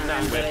mark on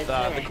that with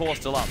the core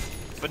still up.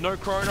 But no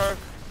Chrono,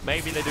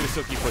 maybe they do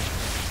Silky push.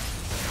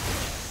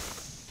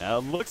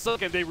 Looks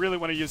like they really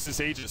want to use this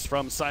Aegis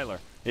from Sylar.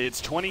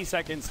 It's 20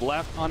 seconds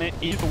left on it.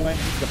 Either way,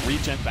 he can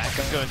regen back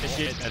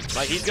up.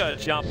 Like, he's going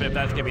to jump if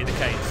that's going to be the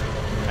case.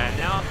 And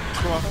now,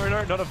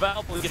 Chrono, not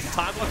available, he gets a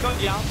time lock on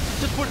Yao,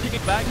 just putting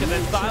it back, and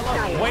then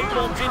Sylar, way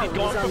more in, he's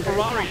gone for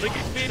Ferrari, look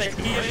at Phoenix,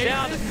 he is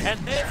down, and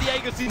there's the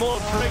Aegis more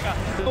trigger.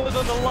 It was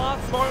on the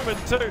last moment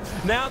too.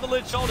 Now the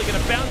Lich shoulder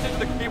going to bounce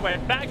into the freeway,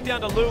 back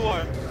down to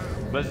Luo.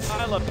 But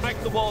Sylar back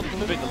the wall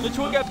a bit. The Lich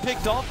will get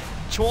picked off.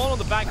 Chuan on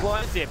the back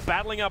lines here,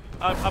 battling up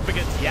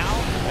against Yao,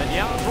 and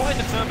Yao trying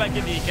to turn back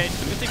into the engagement.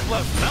 The Mystic Flow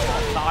fell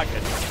on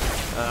target.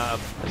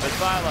 But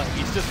Sylar,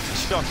 he's just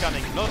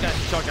shotgunning, not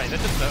actually shotgunning,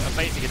 that's just a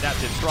basic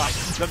adaptive strike.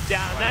 Them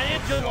down,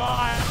 and in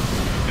July,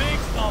 big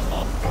stop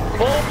off.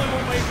 All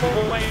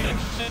the way, and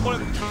just one of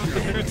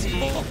the boots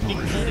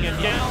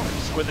and Yao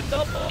with a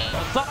double.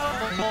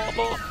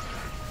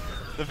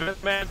 The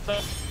man,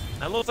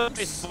 and looks like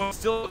he's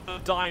still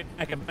dying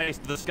back and base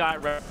to the sky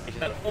rep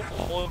the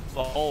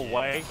whole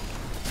way.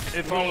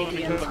 It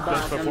probably could have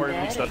just before he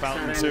reached the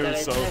fountain too,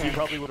 so he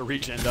probably would have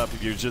regened up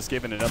if you just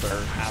given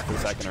another half a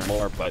second or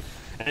more. But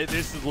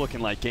this is looking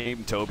like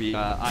game Toby.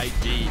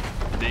 ID,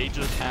 they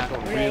just had a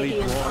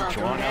really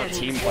drawn out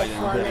team fight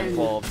that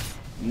involved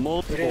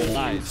multiple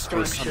lives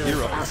for some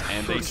heroes,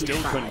 and they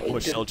still couldn't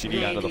push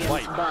LGD out of the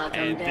fight.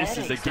 And this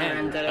is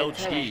again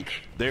LGD.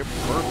 They're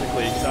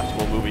perfectly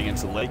acceptable moving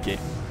into the late game,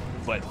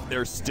 but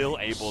they're still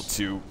able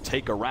to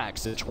take a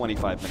Rax at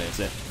 25 minutes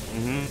in.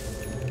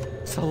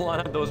 So a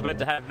lineup that was meant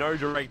to have no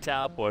direct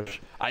tower push.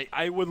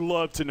 I would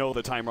love to know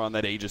the timer on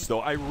that Aegis, though.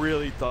 I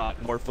really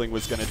thought Morphling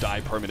was going to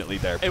die permanently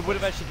there. It would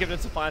have actually given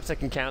us a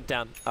 5-second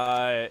countdown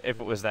if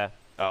it was there.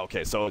 Oh,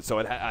 okay, so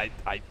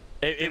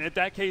in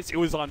that case, it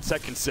was on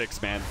second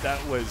 6, man.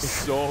 That was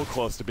so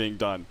close to being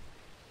done.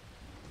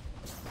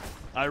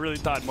 I really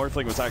thought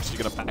Morphling was actually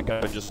going to back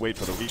up and just wait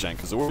for the regen,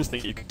 because the worst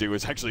thing you could do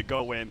is actually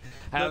go in,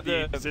 have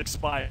the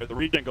expire, the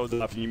regen goes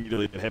off, and you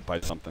immediately get hit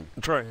by something.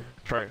 True,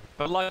 true.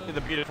 But luckily,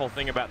 the beautiful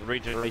thing about the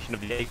regeneration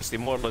of the Aegis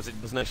Immortal is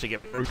it doesn't actually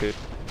get broken.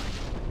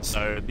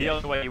 So the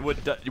only way you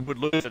would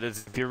lose it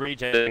is if you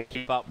regen and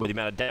keep up with the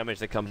amount of damage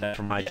that comes out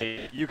from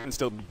IG. You can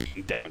still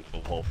beat damage to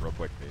pull real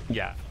quickly.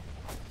 Yeah.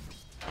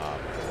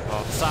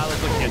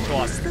 Sylar's looking at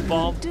Chuan.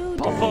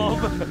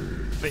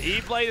 Bomb. The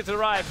E-Blade has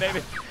arrived,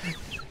 baby.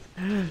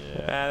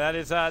 Yeah, that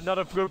is not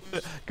a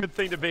good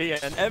thing to be in.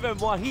 And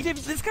MM1,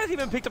 this guy's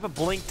even picked up a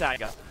Blink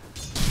Dagger.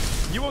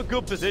 You want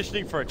good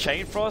positioning for a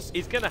Chain Frost,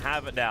 he's going to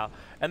have it now.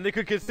 And they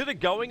could consider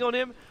going on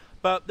him,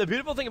 but the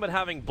beautiful thing about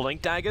having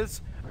Blink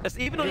Daggers is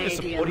even on your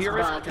support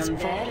heroes, it's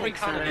very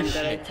kind of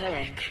shit.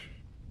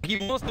 He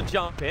wants to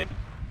jump in.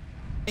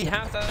 He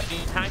has to actually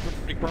tank with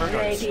 3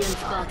 chronos.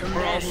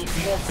 Or else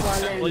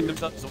simply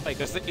themselves away,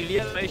 because the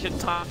animation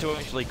time to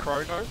actually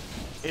chrono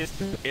is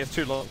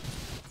too long.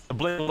 The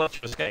blink will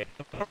escape.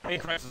 The brain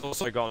crash has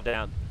also gone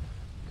down.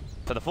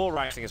 So the full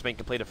racing has been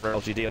completed for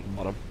LGD at the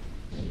bottom.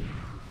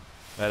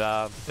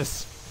 But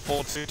this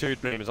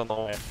 4-2-2 dream is on the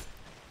way.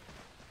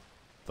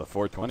 The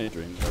 420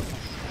 dream.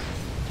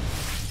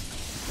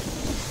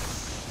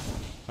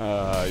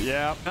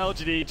 Yeah,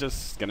 LGD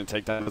just gonna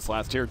take down this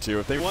last tier 2.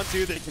 If they want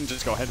to, they can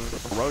just go ahead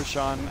with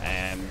Roshan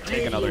and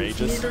take another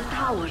Aegis.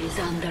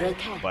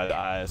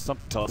 But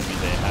something tells me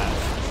they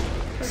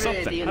have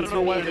something. I don't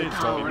know why they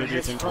told me, maybe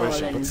it's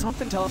intuition, but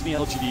something tells me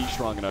LGD is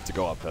strong enough to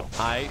go uphill.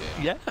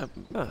 Yeah,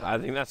 I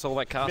think that's all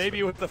that costs.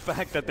 Maybe with the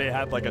fact that they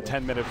had like a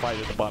 10-minute fight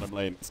at the bottom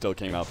lane, it still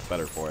came out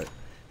better for it.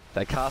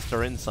 That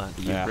caster insight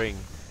that you bring.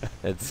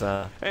 It's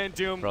and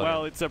Doom, brilliant.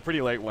 well, it's a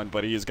pretty late one,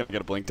 but he is going to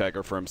get a Blink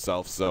Dagger for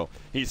himself, so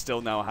he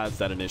still now has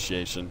that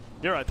initiation.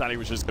 Here I thought he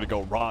was just going to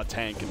go raw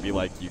tank and be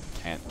like, you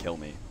can't kill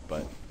me,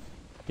 but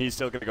he's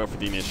still going to go for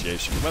the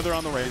initiation, whether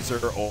on the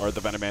Razor or the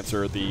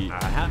Venomancer or the...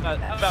 how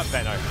about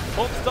Venom?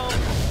 Stomp,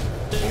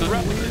 the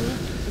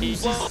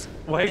Replicant,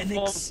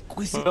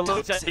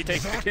 waveform, he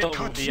takes the kill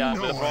with the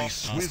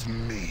with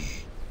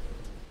me.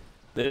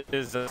 This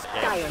is a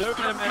Dire's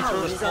top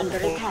tower is under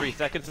attack. 3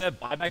 seconds there.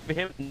 Buyback for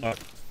him? No.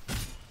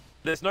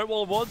 There's no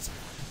wall of wards.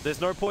 There's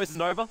no poison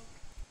nova.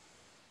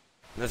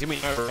 There's gonna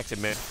be no Rex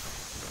in mid.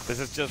 This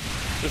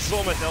is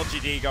almost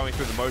LGD going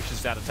through the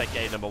motions now to take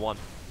game number 1.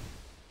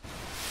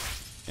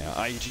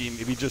 Yeah, IG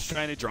maybe just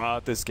trying to draw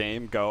out this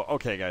game, go,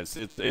 okay guys,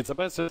 it's a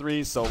best of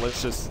 3, so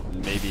let's just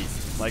maybe,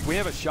 like, we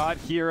have a shot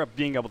here of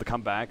being able to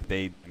come back.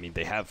 They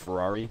have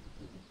Ferrari.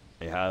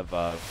 They have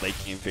late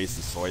game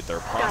faces Soid. There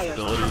are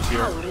possibilities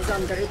here.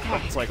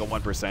 It's like a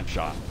 1%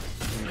 shot.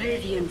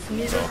 Radiant's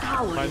middle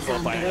tower Might is as well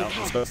under find out. It's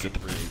attack. supposed to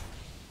 3.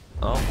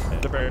 Oh.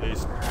 At the very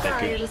least.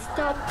 Dire's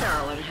top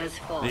tower has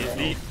fallen.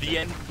 The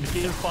end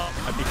part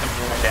might be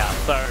coming right out.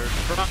 So,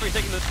 Ferrari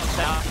taking this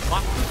out.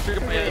 Michael's trigger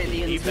player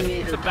Radiant's even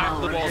middle to back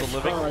the tower wall has of the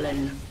living.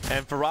 fallen.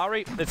 And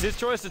Ferrari, it's his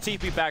choice to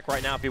TP back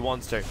right now if he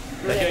wants to.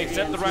 They're going to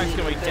accept the Rax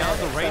going down.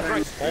 The Range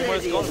Rax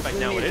almost gone. In fact,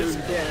 now it is.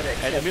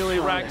 And the melee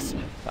Rax,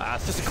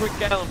 it's just a quick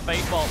gale and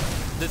fade ball.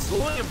 They're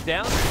slowing him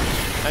down.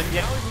 And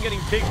now he's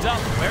getting picked up.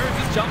 Where is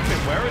his jumping?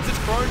 Where is his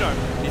chrono?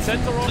 The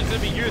sensor roll is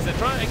going to be used. They're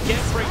trying to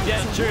again bring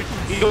down June.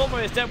 He's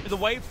almost dead with the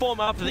waveform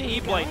after the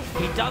E-Blade.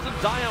 He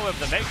doesn't die,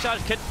 however. The next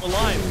charge kept him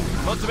alive.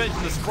 Not to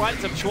mention the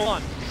sprites of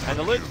Chuan. And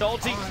the Lich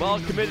ulti, well,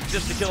 committed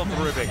just to kill off the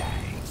Rubik.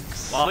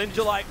 While in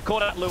July,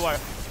 caught out Luo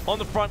on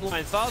the front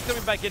line. Styles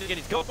coming back in again.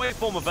 He's got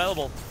waveform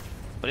available,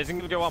 but isn't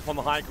going to go up on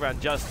the high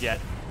ground just yet.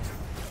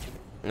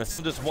 And it's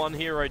just one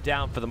hero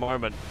down for the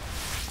moment.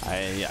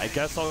 I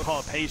guess I'll call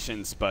it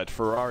patience, but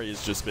Ferrari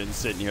has just been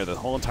sitting here the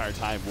whole entire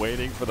time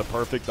waiting for the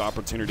perfect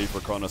opportunity for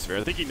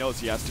Chronosphere. I think he knows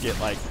he has to get,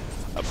 like,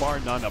 a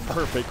bar none, a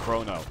perfect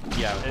chrono.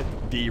 Yeah.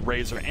 The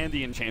Razor and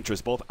the Enchantress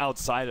both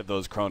outside of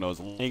those chronos,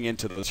 laying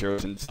into those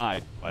heroes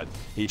inside, but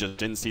he just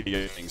didn't see the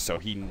opening, so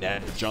he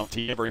never jumped.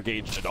 He never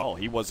engaged at all.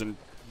 He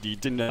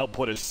didn't help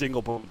put a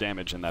single point of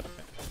damage in that.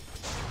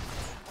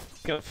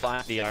 Gonna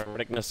find the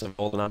ironicness of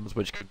all the numbers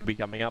which could be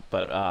coming up,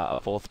 but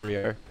a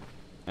 4-3-0.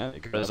 Yeah,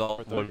 The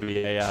result would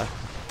be a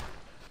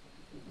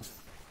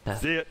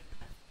see it.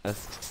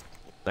 That's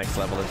next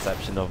level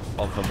inception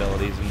of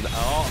abilities. And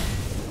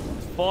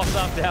forced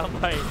up down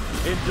by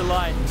in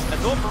July.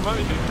 And North from home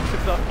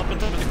took up on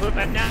top of the clip.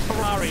 And now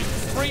Ferrari,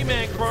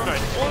 3-man chrono,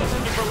 all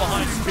looking from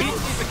behind.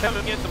 Species are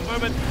coming in at the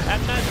moment,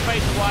 and that's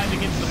Face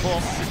arriving into the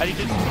ball. And he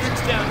just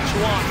nukes down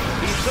Chuan.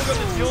 He's still got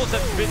the skill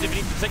set to visit, but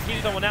he needs to take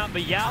someone out.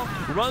 But Yao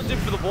runs in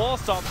for the wall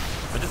stop.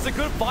 But it's a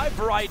good fight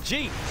for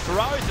IG.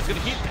 Ferrari's just going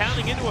to keep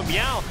pounding into him.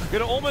 Yao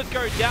going to almost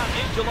go down.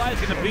 In July is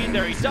going to be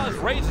there. He does.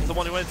 Razor's the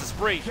one who ends the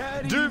spree.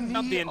 Doomed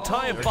up the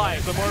entire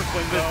fight.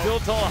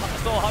 There's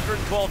still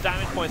 112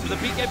 damage points with the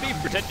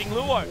BKB protecting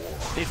Luo.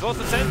 He's lost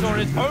the Centaur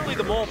and it's only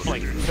the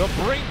Morphling. He'll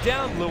bring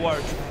down Luo.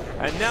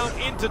 And now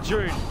into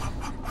June.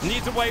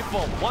 Needs a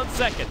waveform. 1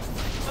 second.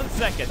 1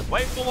 second.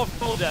 Waveform of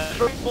cooldown.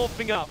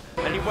 Morphing up.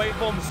 And he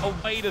waveforms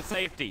away to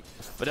safety.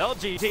 But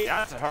LGD,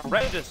 that's a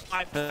horrendous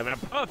fight for them. And a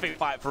perfect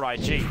fight for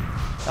IG.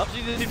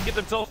 LGD didn't even get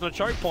themselves on a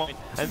choke point.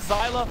 And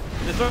Sylar,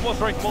 there's no more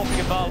strength morphing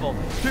available.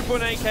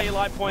 2.8k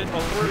life points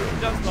for Rue.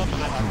 Does not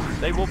matter.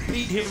 They will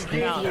beat him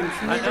down.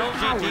 And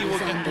LGD will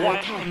get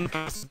wiped on the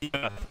face of the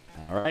earth.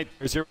 Alright,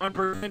 there's your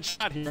 1%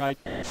 shot here. Right?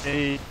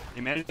 They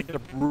managed to get a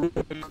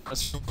brutal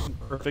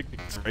perfect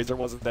because Razor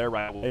wasn't there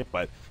right away,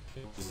 but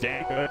it was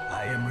damn good.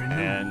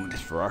 And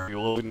Ferrari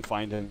will even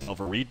find himself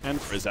a regen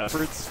for his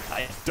efforts.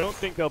 I don't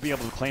think they'll be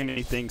able to claim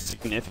anything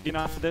significant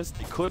off of this.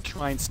 They could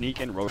try and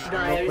sneak in Roshan real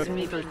Dire's quick.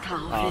 middle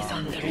tower is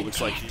under It looks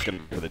like he's going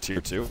to go for the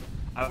tier 2.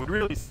 I would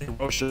really say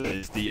Roshan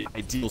is the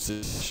ideal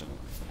situation.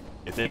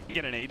 If they can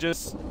get an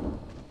Aegis,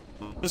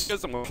 just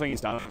because the Morphling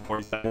is down for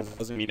 40 seconds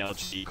doesn't mean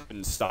LG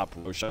couldn't stop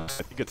Roshan. I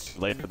think it's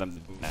too late for them to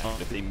do now.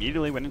 If they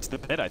immediately went into the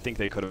pit, I think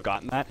they could have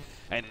gotten that.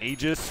 And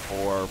Aegis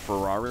for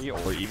Ferrari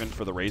or even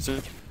for the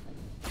Razor,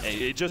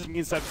 it just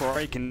means that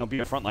Ferrari can be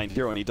a frontline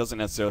hero and he doesn't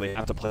necessarily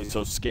have to play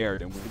so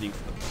scared and waiting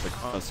for the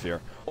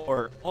Chronosphere.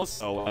 Or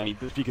also, I mean,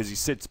 just because he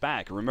sits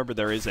back, remember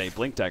there is a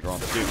Blink Dagger on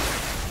the Duke.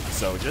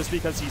 So just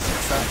because he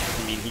sits back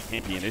doesn't mean he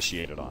can't be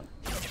initiated on.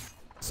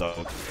 So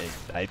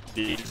I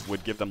think it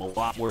would give them a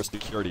lot more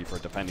security for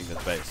defending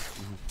this base.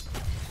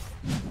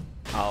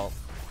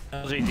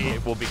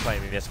 LGD will be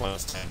claiming this one.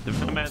 The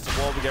Venomance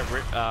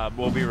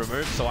will be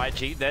removed, so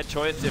IG, their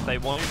choice if they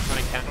want to try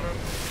and counter it.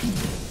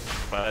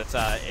 But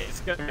it's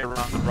going to be a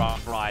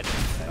rough ride.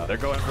 They're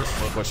going for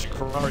slow push.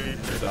 Ferrari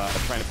is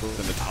trying to move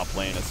in the top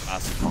lane as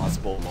fast as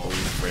possible while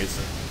he's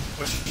racing.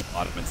 Push a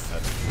lot of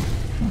instead.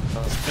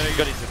 He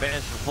got his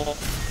advantage before.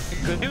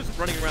 Because he was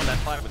running around that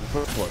fight with the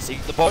push plus.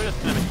 The bonus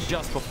damage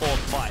just before the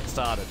fight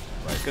started.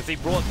 Because he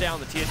brought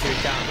down the tier 2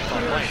 down the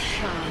top lane.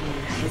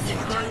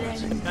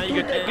 Now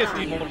you get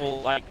the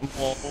normal, like,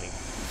 Morphling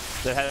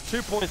that had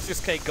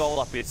 2.6k gold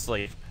up his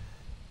sleeve.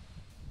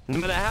 No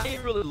matter how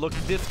you really look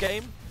at this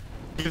game,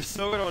 you've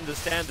still got to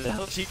understand that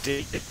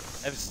LGD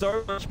have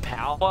so much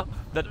power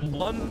that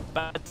one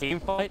bad team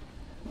fight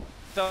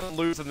doesn't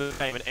lose in this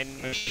game in any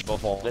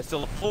before. They're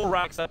still a full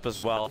racks up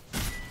as well.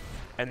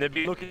 And they'd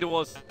be looking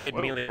towards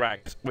melee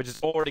racks, which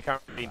is already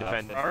currently being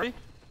defended.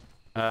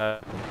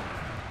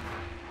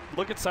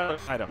 Look at silent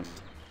items.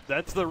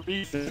 That's the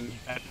reason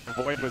that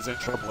Void was in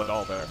trouble at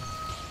all there.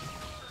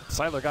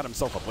 Siler got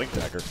himself a blink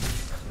dagger.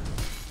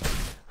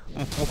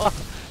 What?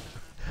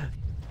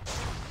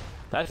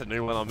 That's a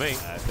new one on me.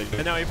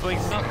 And now he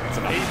blinks up.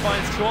 He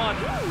finds Chuan.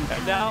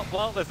 And now,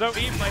 well, there's no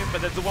E-flame,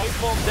 but there's a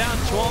waveform down.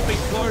 Chuan being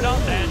slowed up.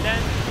 And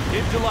then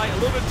into light, a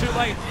little bit too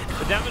late.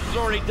 The damage is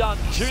already done.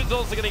 June's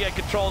also going to get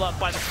controlled up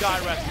by the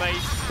Skywrath mate,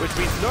 which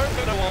means no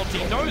Venom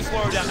ulti, no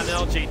slowdown in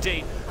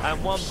LGD,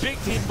 and one big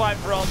team fight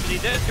for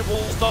LGD. There's your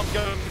wall stop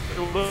going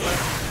to Lua.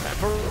 And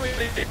for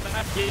really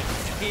that game,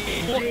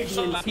 he had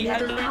Radiant's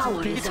middle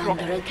tower is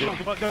under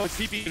attack. But no,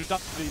 CPU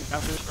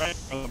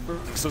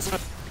so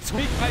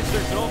sweet guys,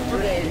 there's no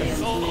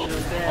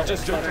I'll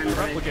just jump to the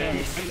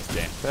replicate.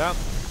 Yeah.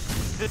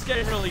 This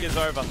game really is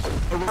over.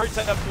 A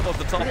rotate up towards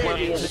the top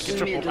lane, take a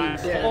triple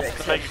max, force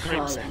to make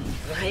creeps.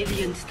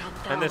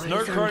 And there's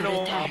no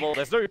chrono available,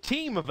 there's no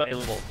team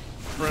available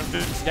for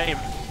this game.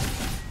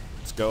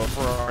 Let's go,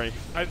 Ferrari.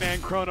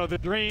 Man, Chrono, the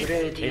dream.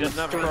 He doesn't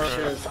have a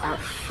chrono.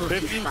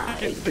 15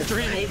 seconds, the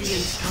dream.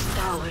 Radiant's top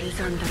tower is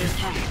under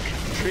attack.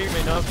 Dream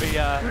may not be,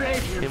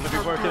 he would be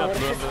working up a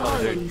little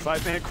bit.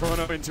 5-man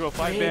Chrono into a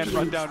 5-man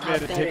rundown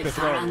mid and take the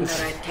throne.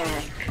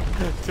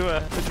 to a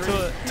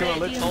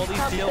little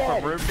deal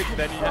from Rubik,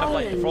 then you have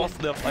like the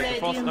Frost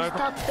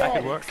Nova, that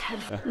could work.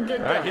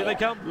 Alright, here they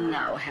come.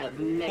 Now have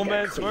One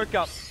man smoke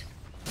up.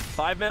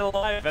 5 men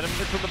alive, Venom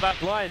hits from the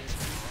back line.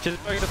 Just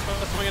the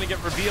first one going to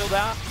get revealed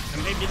out,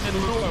 and maybe then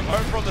Lua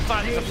over from the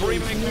side. It's a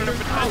free-wing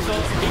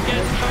potential. He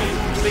gets clean.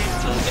 He's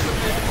still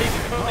getting the team.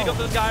 Currently got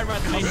this guy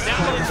around me.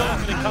 Now the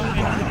dog's going to come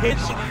in,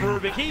 hits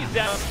Rubik. He's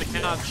down to the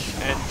count,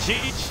 and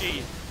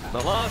GG.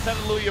 The last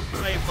Hallelujah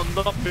play will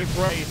not be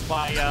praised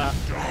by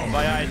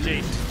IG.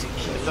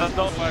 It does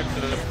not work for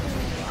them.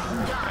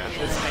 And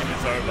this game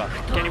is over.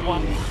 Game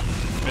 1.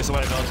 Miss away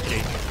with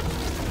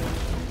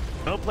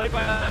LGD. No play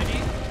by IG.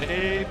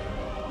 They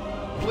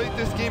played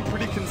this game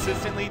pretty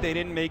consistently. They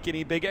didn't make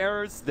any big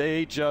errors.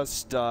 They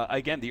just,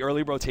 again, the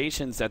early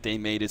rotations that they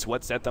made is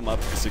what set them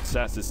up for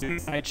success. As soon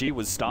as IG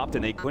was stopped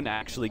and they couldn't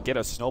actually get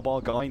a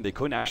snowball going, they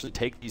couldn't actually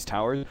take these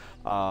towers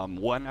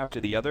one after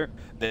the other,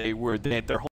 they had their whole